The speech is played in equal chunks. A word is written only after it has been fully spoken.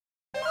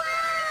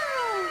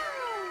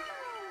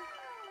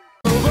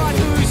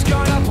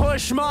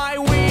push my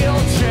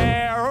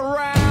wheelchair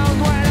around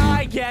when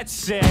I get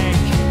sick.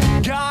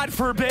 God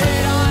forbid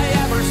I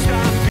ever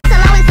stop. So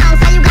low and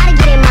so you gotta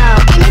get it more.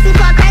 And if you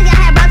fall crazy, I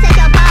had bro take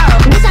your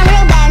pole. Bitch, I'm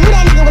real bad, knew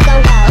that nigga was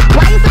gon' go.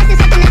 Why you flexing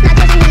something that's not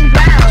touching me,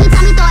 bro? He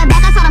told me throw it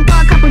back, I told him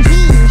throw a couple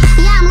G's.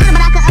 Yeah, I'm little,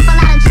 but I could up a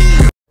lot of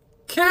cheese.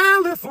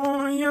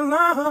 California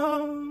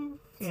love.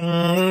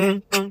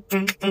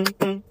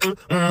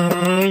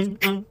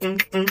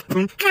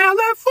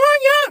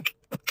 California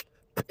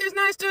is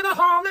nice to the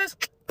homeless.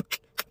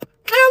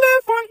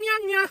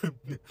 California,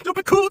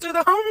 super cool to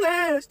the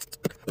homeless.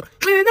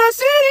 In a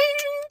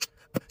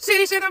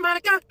city Santa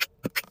Monica,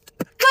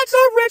 lots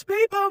of rich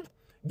people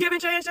giving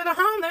change to the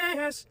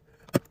homeless.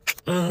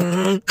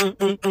 In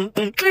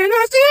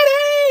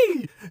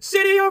a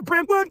city of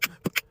Brentwood,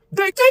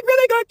 they take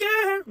really good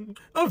care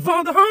of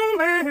all the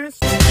homeless.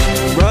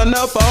 Run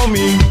up on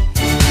me,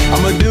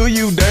 I'ma do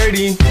you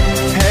dirty.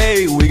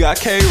 Hey, we got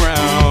K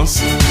rounds,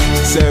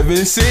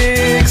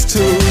 762,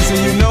 and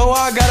you know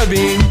I gotta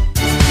be,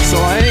 so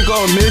I ain't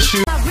gonna miss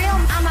you.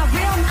 I'm a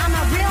real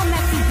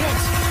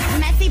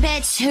messy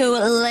bitch who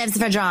lives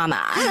for drama.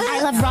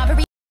 I love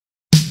robbery.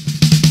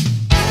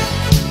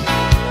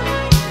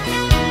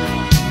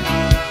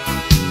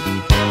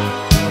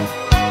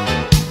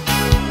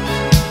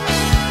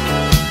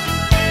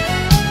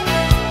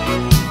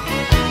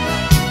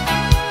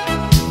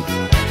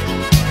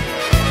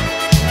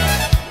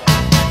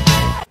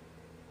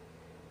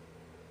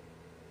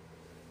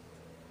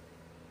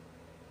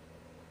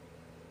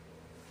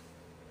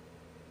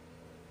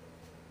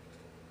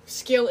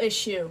 Skill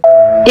issue.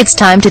 It's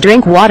time to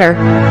drink water.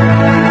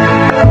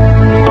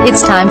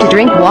 It's time to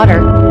drink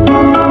water.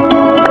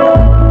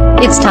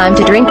 It's time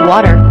to drink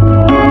water.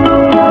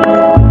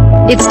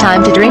 It's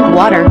time to drink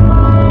water. No,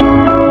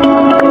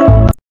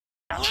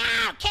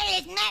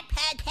 Kitty's not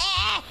pet.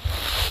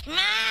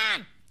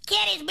 Mom,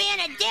 Kitty's being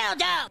a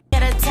dildo.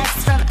 Get a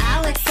text from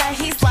Alex that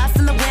he's lost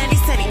in the Windy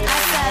City. I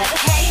said,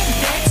 hey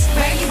bitch,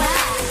 where you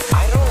at?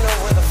 I don't know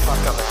where the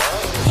fuck I'm at.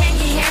 Can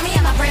you hear me?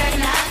 Am I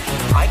breaking up?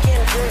 I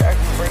can't hear you. Are you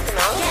breaking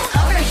up? Get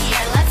over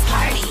here, let's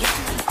party.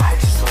 I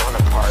just want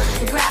to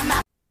party. Grab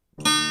my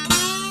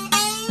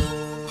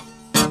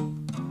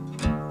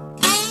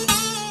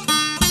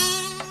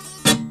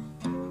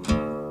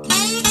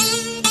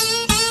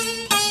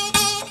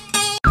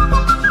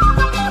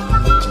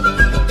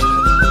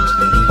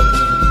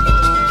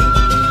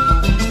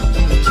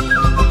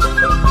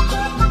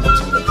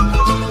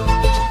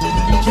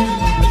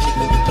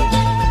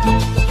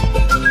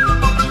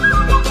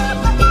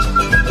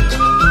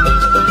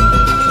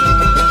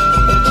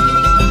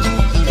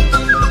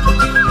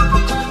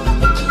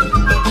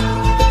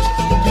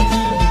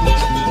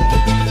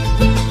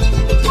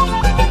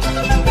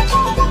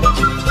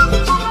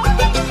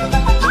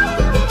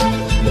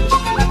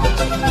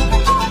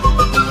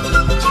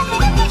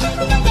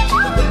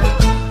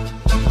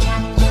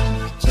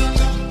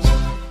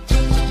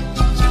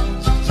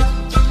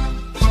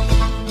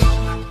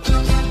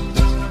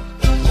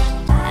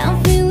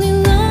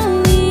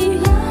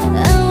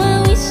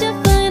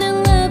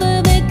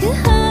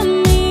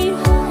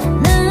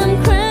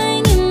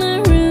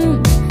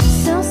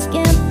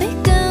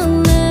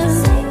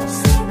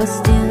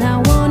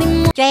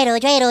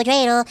Dreidel,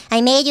 dreidel,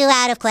 I made you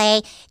out of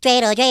clay.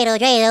 Dreidel, dreidel,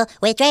 dreidel,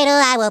 with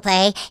dreidel I will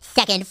play.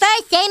 Second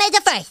first, same as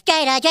the first.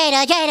 Dreidel,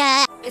 dreidel,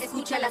 dreidel.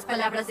 Escucha las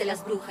palabras de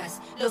las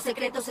brujas, los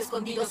secretos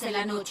escondidos en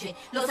la noche,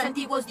 los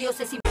antiguos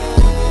dioses y...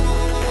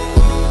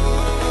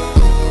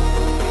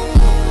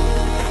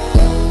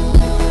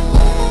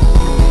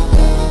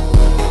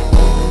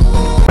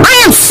 I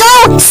am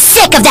so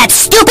sick of that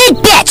stupid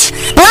bitch!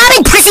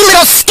 Blabbing prissy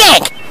little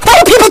skank! Why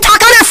do people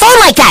talk on their phone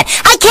like that?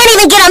 I can't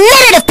even get a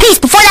minute of peace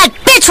before that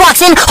bitch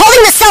walks in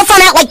holding the cell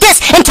phone out like this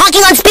and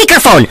talking on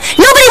speakerphone.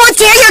 Nobody wants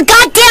to hear your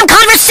goddamn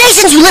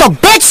conversations, you little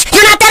bitch!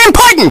 You're not that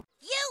important!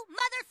 You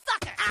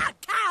motherfucker! Ah,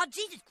 Kyle,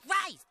 Jesus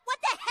Christ! What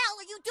the hell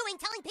are you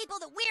doing telling people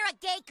that we're a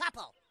gay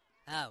couple?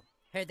 Oh,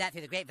 heard that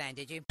through the grapevine,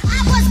 did you?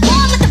 I was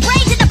born with the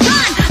brains in the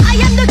front!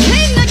 I am the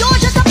king and you're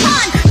just a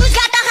pawn! Who's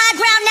got the high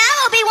ground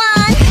now,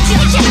 Obi-Wan?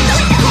 Chitty chitty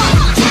with the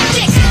hong-hong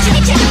tactics!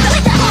 Chitty chitty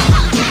with the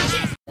hong-hong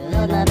tactics!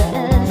 Load my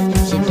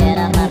boots, she get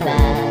off my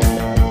back.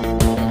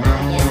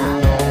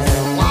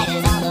 Light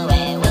is on the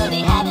way, we'll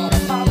be having a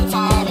fun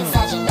time. It's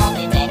such a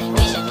lovely day,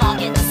 we should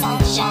pocket the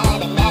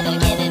sunshine and never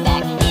give it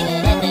back.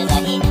 Even if there's a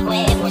heat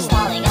wave, we're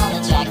stalling on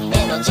the track.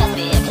 It'll just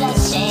be a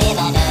close shave,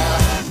 I know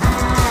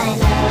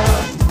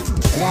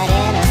that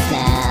in a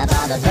snap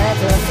all the birds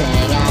will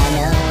sing, I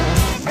know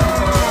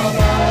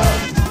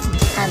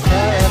I'm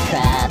full of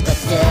crap, but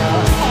still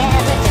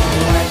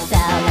everything works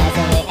out nice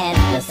in the end.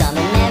 The sun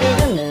will marry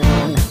the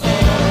moon,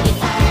 it'll be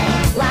fine.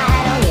 Why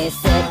don't we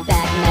sit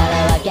back,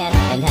 mellow again,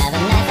 and have a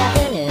nice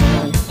afternoon?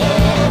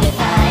 It'll be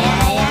fine.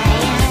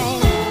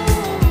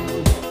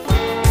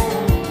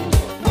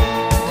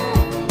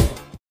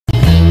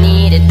 He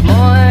needed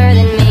more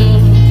than me.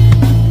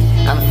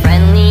 I'm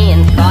friendly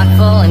and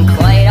thoughtful and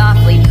quite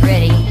awfully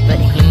pretty, but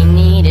he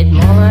needed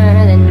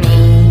more than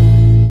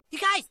me. You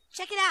guys,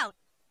 check it out.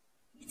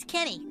 It's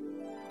Kenny.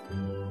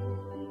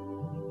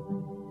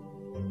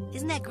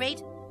 Isn't that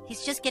great?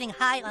 He's just getting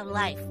high on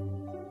life.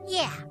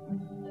 Yeah.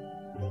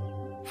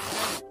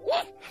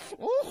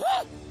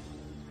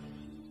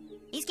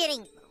 He's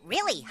getting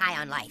really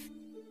high on life.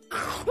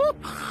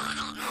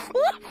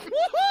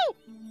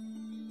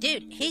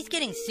 Dude, he's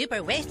getting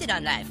super wasted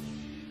on life.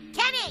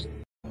 Kenny!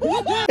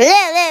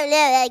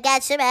 I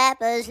got some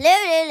apples.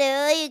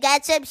 You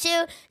got some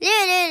shoe.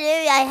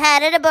 I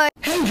had it aboard.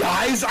 Hey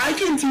guys, I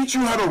can teach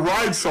you how to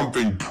ride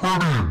something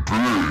pretty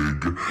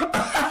big.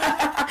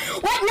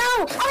 What?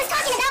 No! I was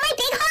talking about my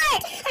big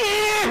heart!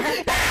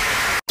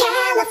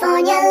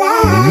 California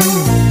love.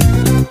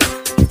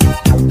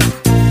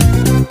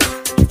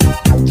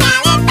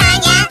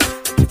 California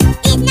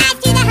is nice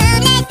to the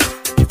homeless.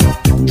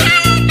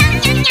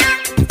 California,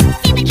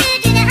 super cool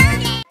to the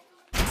homeless.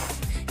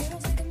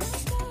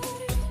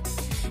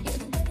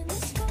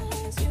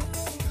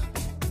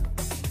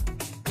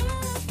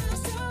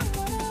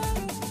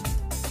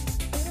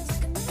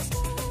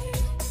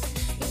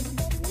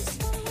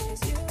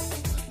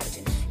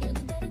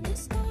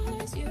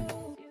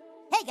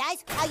 Hey guys,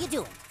 how you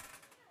doing?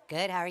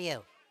 Good, how are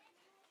you?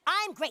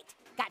 I'm great.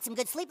 Got some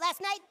good sleep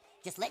last night?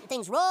 Just letting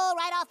things roll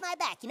right off my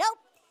back, you know?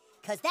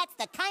 'Cause that's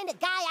the kind of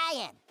guy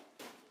I am.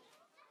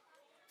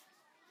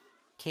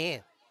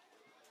 Cute.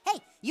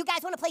 Hey, you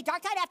guys want to play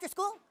Dark Tide after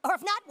school? Or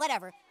if not,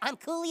 whatever. I'm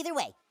cool either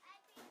way.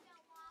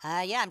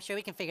 Yeah, I'm sure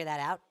we can figure that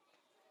out.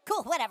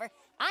 Cool, whatever.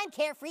 I'm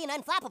carefree and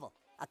unflappable.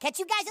 I'll catch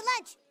you guys at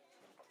lunch.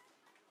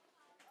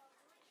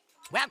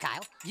 Wow,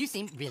 Kyle, you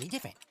seem really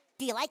different.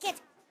 Do you like it?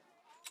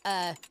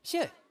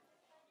 Sure.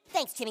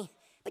 Thanks, Jimmy.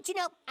 But you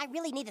know, I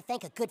really need to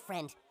thank a good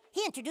friend.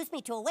 He introduced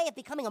me to a way of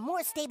becoming a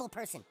more stable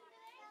person.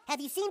 Have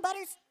you seen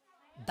Butters?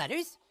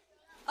 Butters?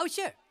 Oh,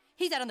 sure.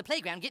 He's out on the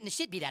playground getting the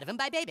shit beat out of him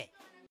by Baby.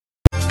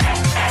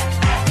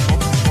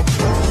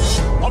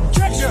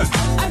 Objection!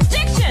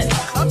 Objection!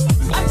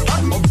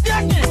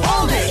 Objection!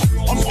 Hold it!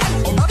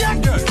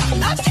 Objection!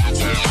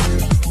 Objection!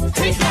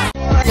 Take that!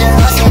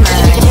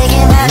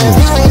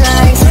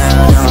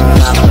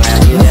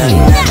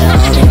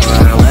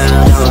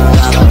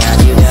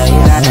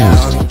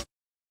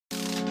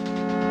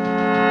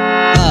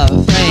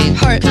 Love, brain,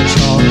 heart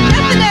control,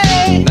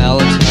 definitely.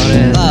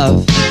 Melatonin,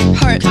 love,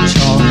 heart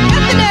control,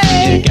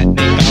 definitely. You get me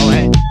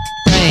going.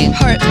 Brain,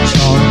 heart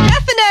control,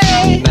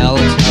 definitely.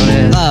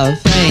 Melatonin,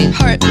 love, brain,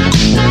 heart.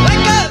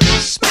 Wake up!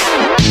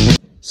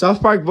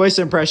 South Park voice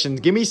impressions.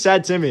 Give me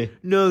Sad Timmy.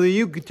 No, that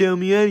you can tell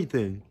me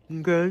anything,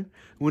 okay?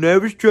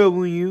 Whenever's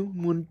troubling you,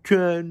 I'm gonna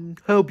try and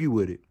help you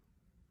with it.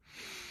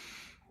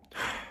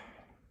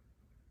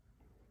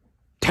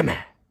 Timmy.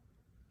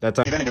 That's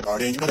a I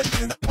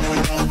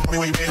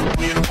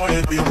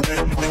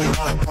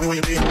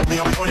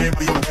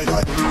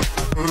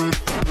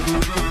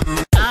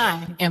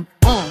am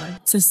on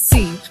to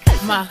see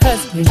my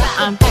husband.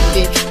 I'm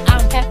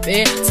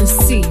happy to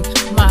see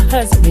my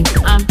husband.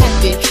 I'm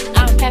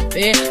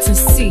happy to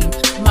see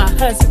my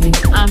husband.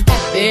 I'm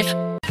happy.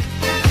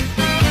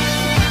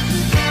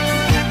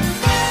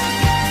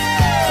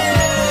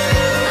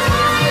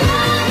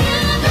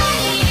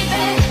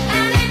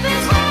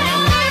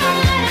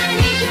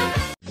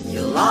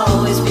 You'll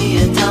always be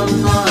a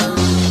dumb one.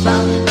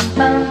 Bum,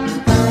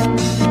 bum, bum.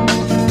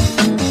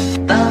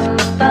 Bum,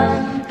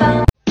 bum,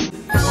 bum.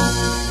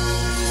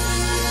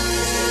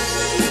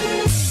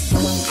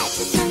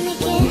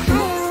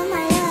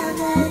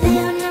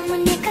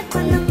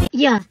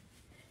 Yeah.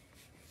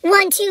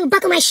 1, 2,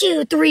 buckle my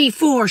shoe. 3,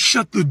 4,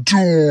 shut the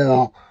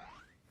door.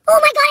 Oh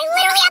my god, I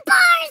literally have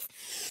bars!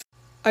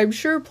 I'm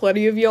sure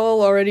plenty of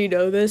y'all already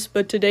know this,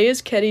 but today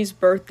is Kenny's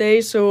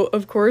birthday, so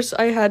of course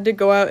I had to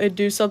go out and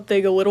do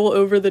something a little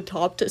over the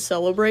top to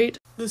celebrate.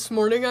 This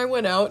morning I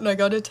went out and I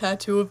got a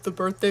tattoo of the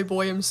birthday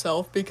boy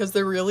himself because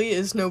there really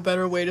is no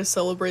better way to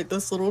celebrate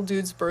this little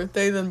dude's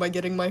birthday than by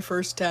getting my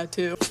first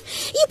tattoo.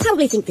 You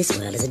probably think this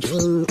world is a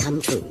dream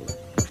come true,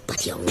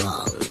 but you're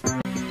wrong.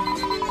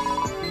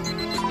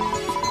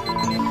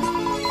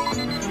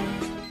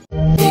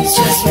 Things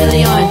just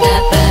really aren't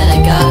that bad. I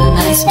got a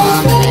nice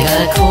mom and I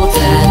got a cool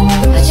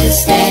dad. I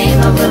just stay in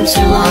my room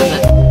too long,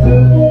 but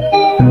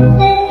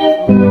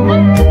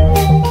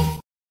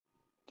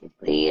the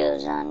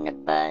wheels on the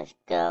bus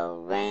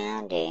go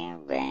round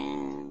and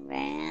round,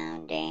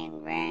 round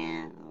and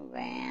round,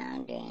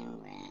 round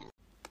and round.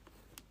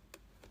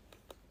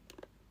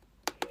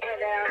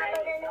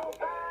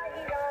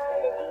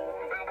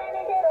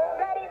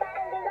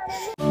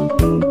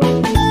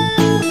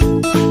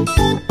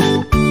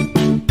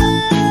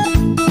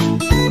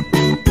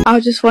 I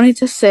just wanted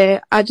to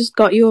say, I just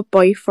got you a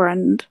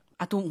boyfriend.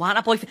 I don't want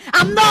a boyfriend.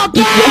 I'm not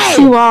gay! Yes,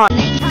 you are.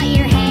 They cut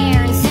your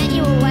hair and sent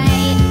you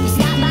away. You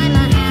stopped by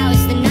my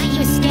house the night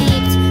you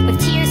escaped. With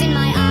tears in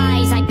my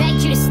eyes, I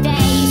begged you to stay.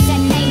 You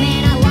said, hey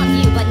man, I love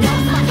you, but no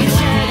fucking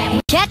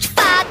way. Catch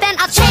fire, then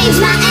I'll change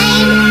my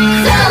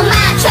aim. Throw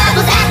my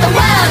troubles at the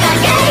world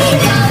again.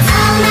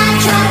 All my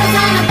troubles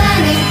on a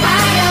burning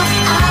pile.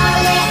 All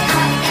lit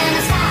up and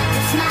I stop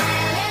to smile.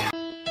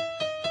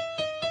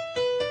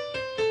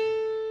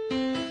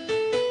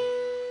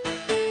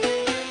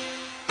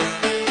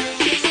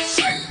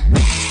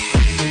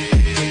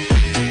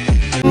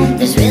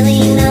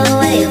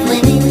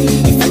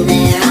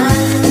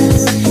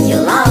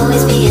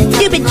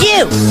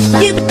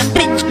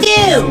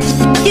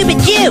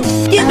 Jew!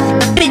 You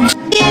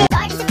stupid Jew!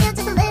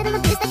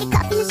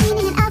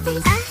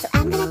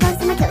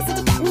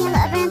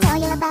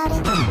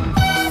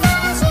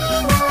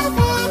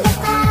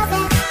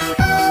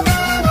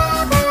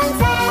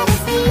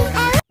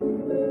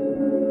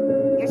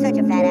 You're such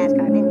a fat ass,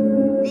 Carmen.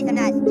 At least I'm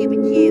not a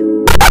stupid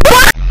Jew.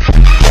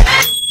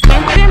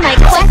 Answer my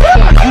question!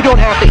 You don't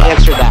have to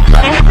answer that.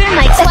 Answer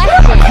my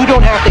question! You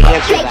don't have to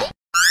answer that.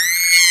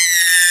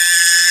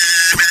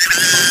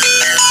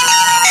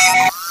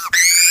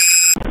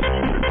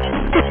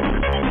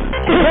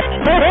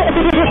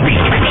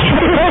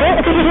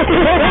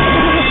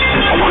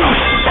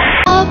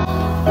 Up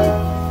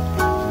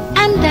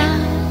and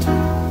down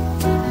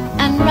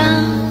and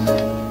round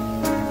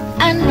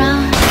and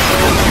round.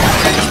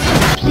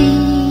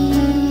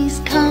 Please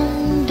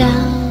come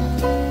down.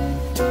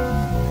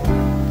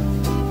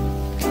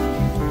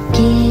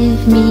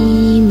 Give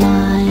me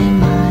my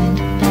mind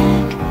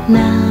back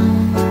now.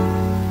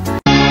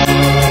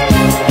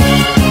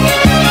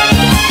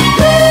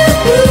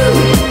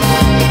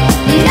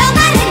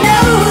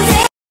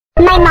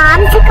 My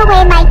mom took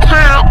away my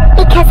cat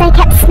because I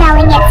kept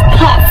smelling its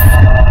piss.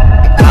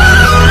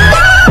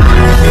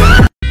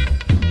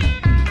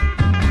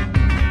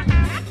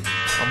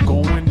 I'm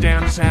going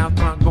down south,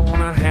 I'm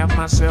gonna have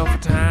myself a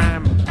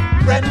time.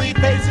 Friendly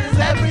faces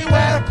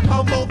everywhere,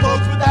 humble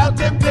folks without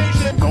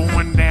temptation.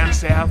 Going down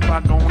south,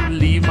 I'm gonna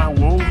leave my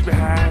woes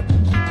behind.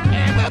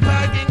 And we're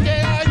parking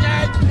day or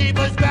night,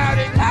 people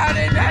spouting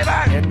howdy neighbor.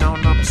 Heading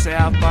on up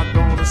south, I'm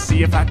gonna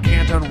see if I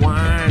can't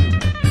unwind.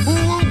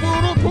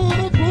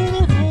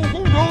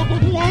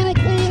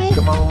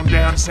 Come on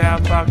down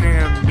south, Park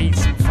and meet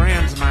some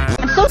friends of mine.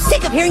 I'm so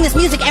sick of hearing this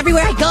music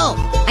everywhere I go.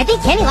 I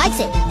think Kenny likes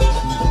it.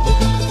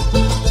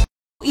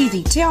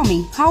 Easy, tell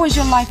me, how was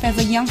your life as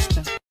a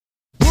youngster?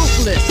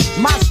 Ruthless,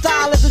 my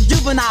style is a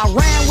juvenile.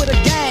 Ran with a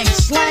gang,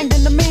 slanged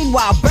in the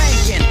meanwhile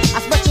banking. I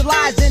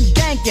specialize in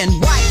ganking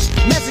white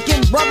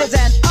Mexican brothers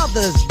and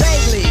others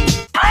daily.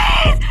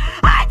 Please,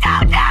 I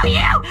don't know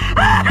you.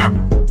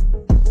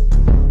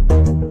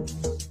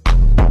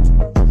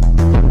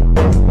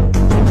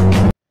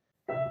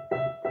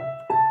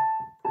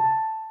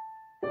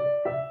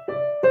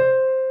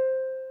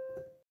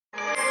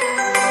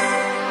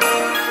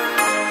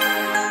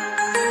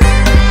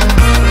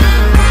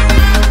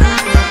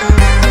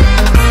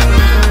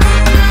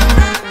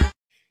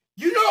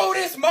 You know who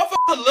this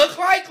motherfucker look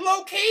like,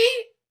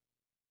 low-key?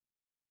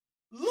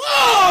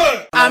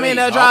 Lord! I'm in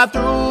a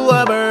drive-thru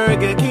a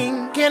Burger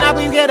King. Can I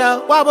please get a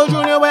Whopper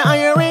Jr. with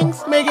onion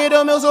rings? Make it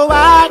a meal so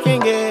I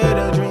can get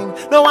a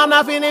drink. No, I'm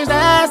not finished,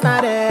 that's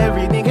not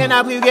everything. Can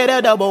I please get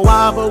a double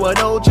Whopper with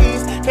no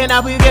cheese? Can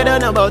I please get a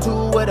number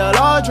 2 with a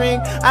large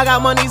drink? I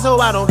got money so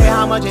I don't care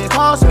how much it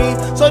costs me.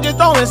 So just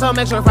throw in some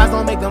extra fries,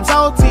 don't make them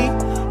salty.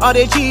 All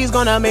the cheese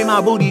gonna make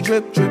my booty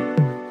drip, drip.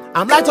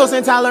 I'm lactose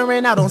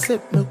intolerant, I don't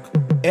sip milk.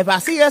 If I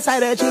see a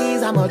side of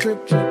cheese, I'ma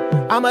trip, trip.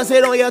 I'ma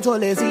sit on your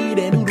toilet seat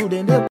and doodle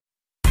then dip.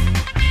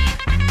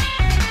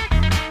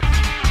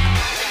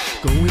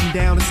 Going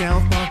down to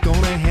South Park,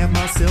 gonna have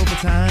myself a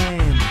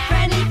time.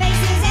 Friendly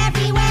faces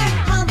everywhere,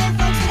 humble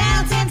folks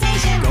without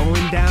temptation.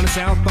 Going down to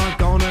South Park,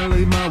 gonna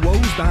leave my woes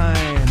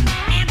behind.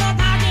 Ample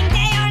parking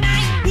day or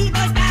night,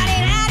 people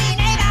spouting howdy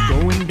neighbor.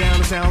 Going down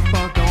to South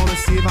Park, gonna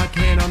see if I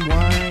can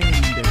unwind.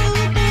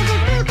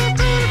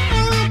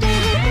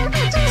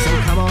 So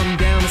come on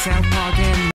down to South Park and